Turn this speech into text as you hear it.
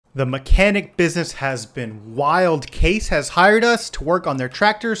The mechanic business has been wild. Case has hired us to work on their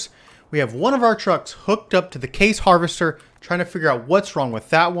tractors. We have one of our trucks hooked up to the Case harvester, trying to figure out what's wrong with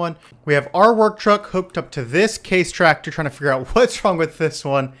that one. We have our work truck hooked up to this Case tractor, trying to figure out what's wrong with this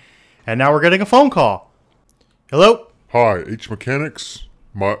one. And now we're getting a phone call. Hello? Hi, H Mechanics.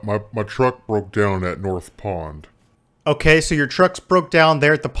 My truck broke down at North Pond. Okay, so your truck's broke down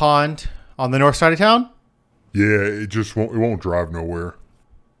there at the pond on the north side of town? Yeah, it won't drive nowhere.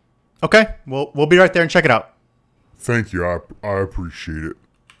 Okay, we'll be right there and check it out. Thank you, I appreciate it.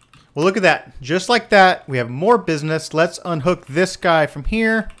 Well, look at that. Just like that, we have more business. Let's unhook this guy from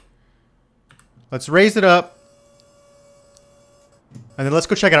here. Let's raise it up. And then let's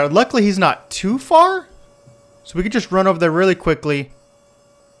go check it out. Luckily, he's not too far. So we could just run over there really quickly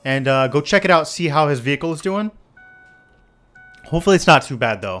and go check it out, see how his vehicle is doing. Hopefully it's not too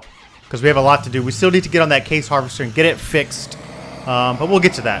bad, though, because we have a lot to do. We still need to get on that Case harvester and get it fixed. But we'll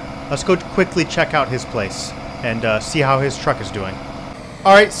get to that. Let's go quickly check out his place and see how his truck is doing.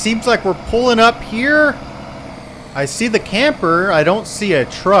 All right, seems like we're pulling up here. I see the camper. I don't see a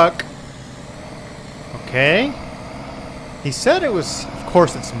truck. Okay. He said it was, of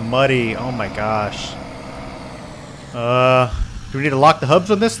course, it's muddy. Oh my gosh. Do we need to lock the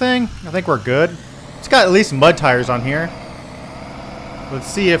hubs on this thing? I think we're good. It's got at least mud tires on here. Let's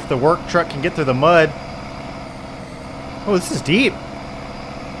see if the work truck can get through the mud. Oh, this is deep.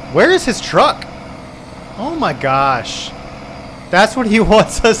 Where is his truck? Oh my gosh. That's what he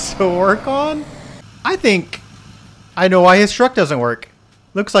wants us to work on? I think I know why his truck doesn't work.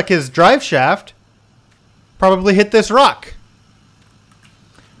 Looks like his drive shaft probably hit this rock.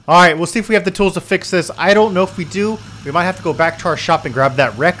 Alright, we'll see if we have the tools to fix this. I don't know if we do. We might have to go back to our shop and grab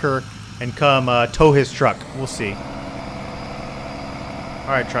that wrecker and come tow his truck. We'll see.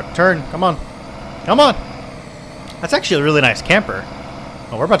 Alright, truck, turn. Come on. Come on. That's actually a really nice camper.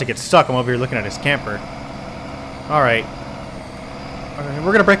 Oh, we're about to get stuck. I'm over here looking at his camper. Alright. Okay, we're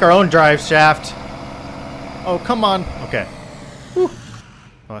going to break our own drive shaft. Oh, come on. Okay. Whew.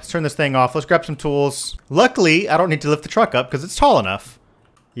 Well, let's turn this thing off. Let's grab some tools. Luckily, I don't need to lift the truck up because it's tall enough.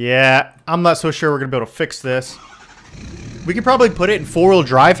 Yeah, I'm not so sure we're going to be able to fix this. We could probably put it in four-wheel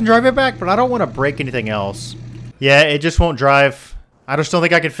drive and drive it back, but I don't want to break anything else. Yeah, it just won't drive. I just don't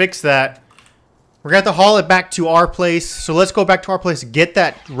think I can fix that. We're going to have to haul it back to our place. So let's go back to our place, get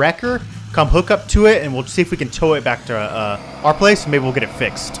that wrecker, come hook up to it, and we'll see if we can tow it back to our place, and maybe we'll get it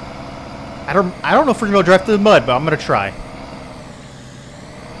fixed. I don't know if we're going to be able to drive through the mud, but I'm going to try.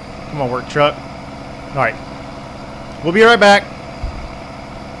 Come on, work truck. All right. We'll be right back.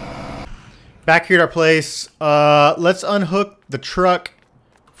 Back here at our place. Let's unhook the truck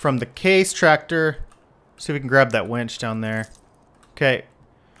from the Case tractor. See if we can grab that winch down there. Okay.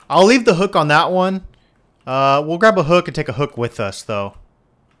 I'll leave the hook on that one. We'll grab a hook and take a hook with us, though.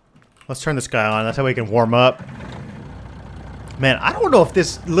 Let's turn this guy on. That's how we can warm up. Man, I don't know if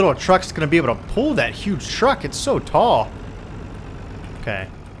this little truck's going to be able to pull that huge truck. It's so tall. Okay.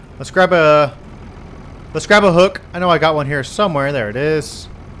 Let's grab a hook. I know I got one here somewhere. There it is.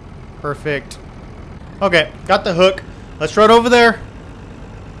 Perfect. Okay, got the hook. Let's run over there.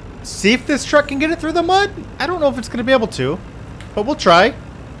 See if this truck can get it through the mud. I don't know if it's going to be able to, but we'll try.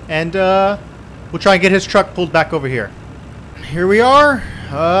 And we'll try and get his truck pulled back over here. Here we are.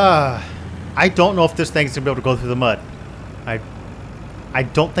 I don't know if this thing's going to be able to go through the mud. I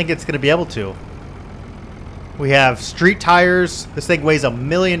don't think it's going to be able to. We have street tires. This thing weighs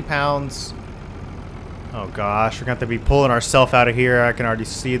 1,000,000 pounds. Oh gosh, we're going to have to be pulling ourselves out of here. I can already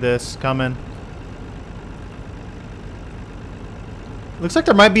see this coming. Looks like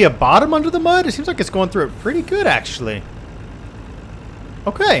there might be a bottom under the mud. It seems like it's going through it pretty good, actually.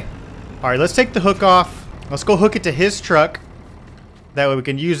 Okay. Alright, let's take the hook off. Let's go hook it to his truck. That way we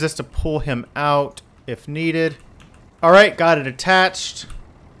can use this to pull him out if needed. Alright, got it attached.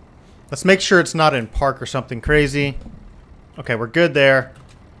 Let's make sure it's not in park or something crazy. Okay, we're good there.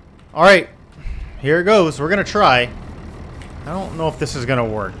 Alright, here it goes. We're going to try. I don't know if this is going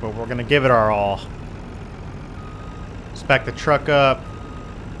to work, but we're going to give it our all. Let's back the truck up.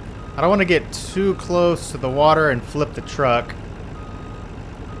 I don't want to get too close to the water and flip the truck.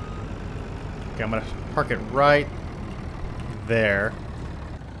 Okay, I'm going to park it right there.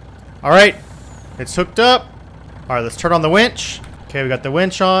 Alright, it's hooked up. Alright, let's turn on the winch. Okay, we got the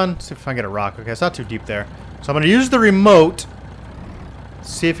winch on. Let's see if I can get a rock. Okay, it's not too deep there. So I'm going to use the remote.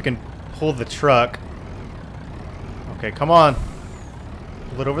 See if we can pull the truck. Okay, come on.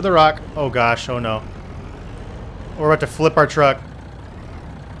 Pull it over the rock. Oh gosh, oh no. We're about to flip our truck.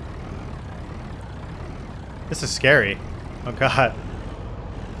 This is scary. Oh god.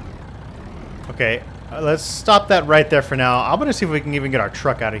 Okay, Let's stop that right there for now. I'm gonna see if we can even get our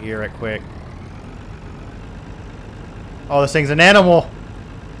truck out of here right quick. Oh, this thing's an animal.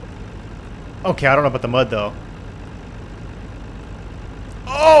 Okay, I don't know about the mud though.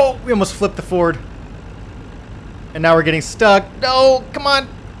 Oh, we almost flipped the Ford. And now we're getting stuck. No, come on.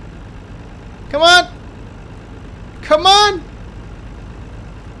 Come on. Come on.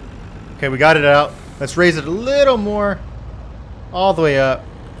 Okay, we got it out. Let's raise it a little more. All the way up.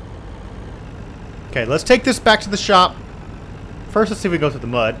 Okay, let's take this back to the shop. First, let's see if we go through the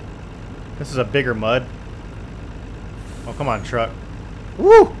mud. This is a bigger mud. Oh, come on, truck.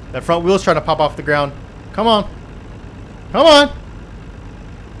 Woo! That front wheel's trying to pop off the ground. Come on. Come on.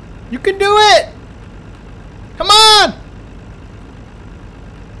 You can do it! Come on!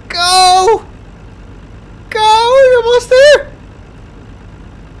 Go! Go! You're almost there!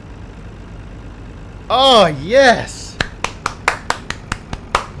 Oh, yes!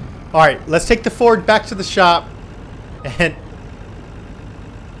 Alright, let's take the Ford back to the shop. And...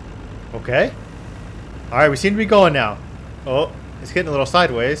 okay. Alright, we seem to be going now. Oh, it's getting a little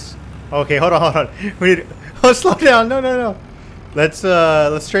sideways. Okay, hold on, hold on. We need... oh, slow down. No, no, no. Let's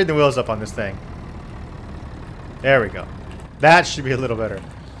straighten the wheels up on this thing. There we go. That should be a little better.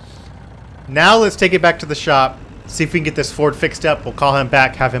 Now let's take it back to the shop. See if we can get this Ford fixed up. We'll call him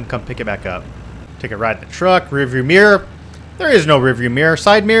back, have him come pick it back up. Take a ride in the truck. Rearview mirror. There is no rearview mirror.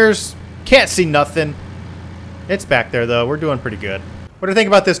 Side mirrors. Can't see nothing. It's back there though. We're doing pretty good. What do you think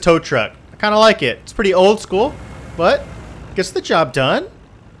about this tow truck? I kind of like it. It's pretty old school, but gets the job done.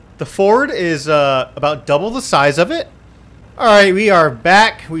 The Ford is about double the size of it. Alright, we are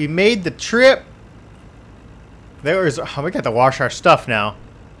back. We made the trip. We got to wash our stuff now.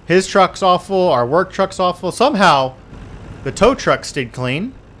 His truck's awful. Our work truck's awful. Somehow, the tow truck stayed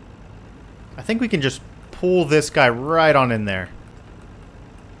clean. I think we can just pull this guy right on in there.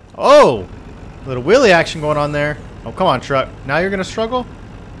 Oh! A little wheelie action going on there. Oh, come on, truck. Now you're going to struggle?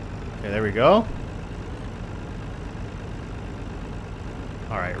 Okay, there we go.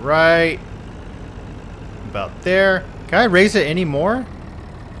 Alright, right about there. Can I raise it any more?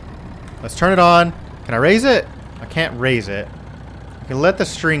 Let's turn it on. Can I raise it? I can't raise it. I can let the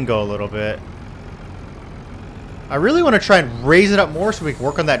string go a little bit. I really want to try and raise it up more so we can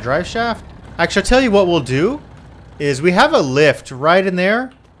work on that drive shaft. Actually, I'll tell you what we'll do is we have a lift right in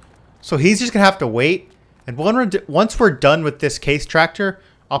there. So he's just going to have to wait. And once we're done with this case tractor,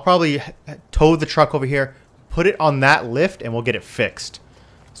 I'll probably tow the truck over here, put it on that lift, and we'll get it fixed.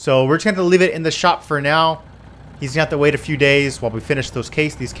 So we're just going to leave it in the shop for now. He's going to have to wait a few days while we finish these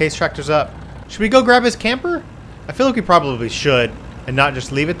case tractors up. Should we go grab his camper? I feel like we probably should and not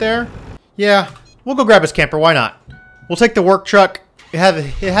just leave it there. Yeah, we'll go grab his camper. Why not? We'll take the work truck. It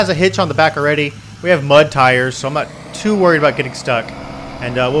has a hitch on the back already. We have mud tires, so I'm not too worried about getting stuck.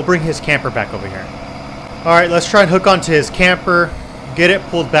 And we'll bring his camper back over here. All right, let's try and hook onto his camper. Get it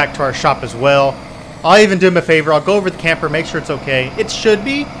pulled back to our shop as well. I'll even do him a favor. I'll go over the camper, make sure it's okay. It should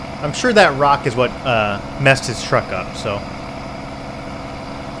be. I'm sure that rock is what messed his truck up, so.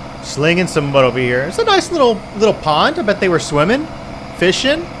 Slinging some mud over here. It's a nice little pond. I bet they were swimming,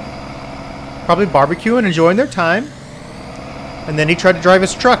 fishing, probably barbecuing, enjoying their time. And then he tried to drive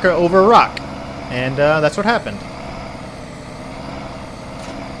his truck over a rock. And that's what happened.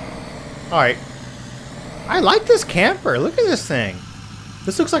 Alright. I like this camper. Look at this thing.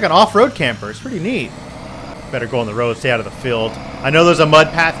 This looks like an off-road camper. It's pretty neat. Better go on the road, stay out of the field. I know there's a mud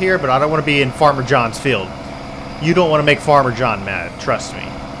path here, but I don't want to be in Farmer John's field. You don't want to make Farmer John mad. Trust me.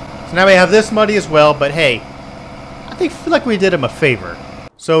 So now we have this muddy as well, but hey, I feel like we did him a favor.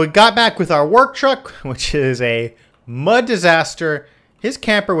 So we got back with our work truck, which is a mud disaster. His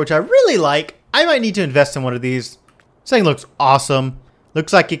camper, which I really like. I might need to invest in one of these. This thing looks awesome.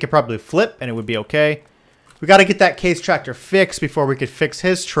 Looks like it could probably flip and it would be okay. We got to get that case tractor fixed before we could fix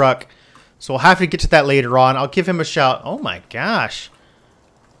his truck. So we'll have to get to that later on. I'll give him a shout. Oh my gosh.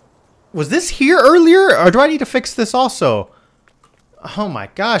 Was this here earlier or do I need to fix this also? Oh my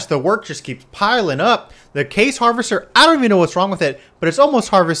gosh, the work just keeps piling up. The case harvester, I don't even know what's wrong with it, but it's almost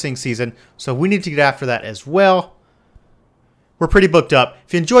harvesting season, so we need to get after that as well. We're pretty booked up.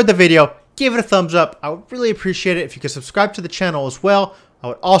 If you enjoyed the video, give it a thumbs up. I would really appreciate it if you could subscribe to the channel as well. I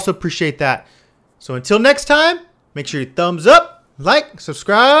would also appreciate that. So until next time, make sure you thumbs up, like,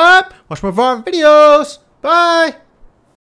 subscribe, watch more of our videos. Bye!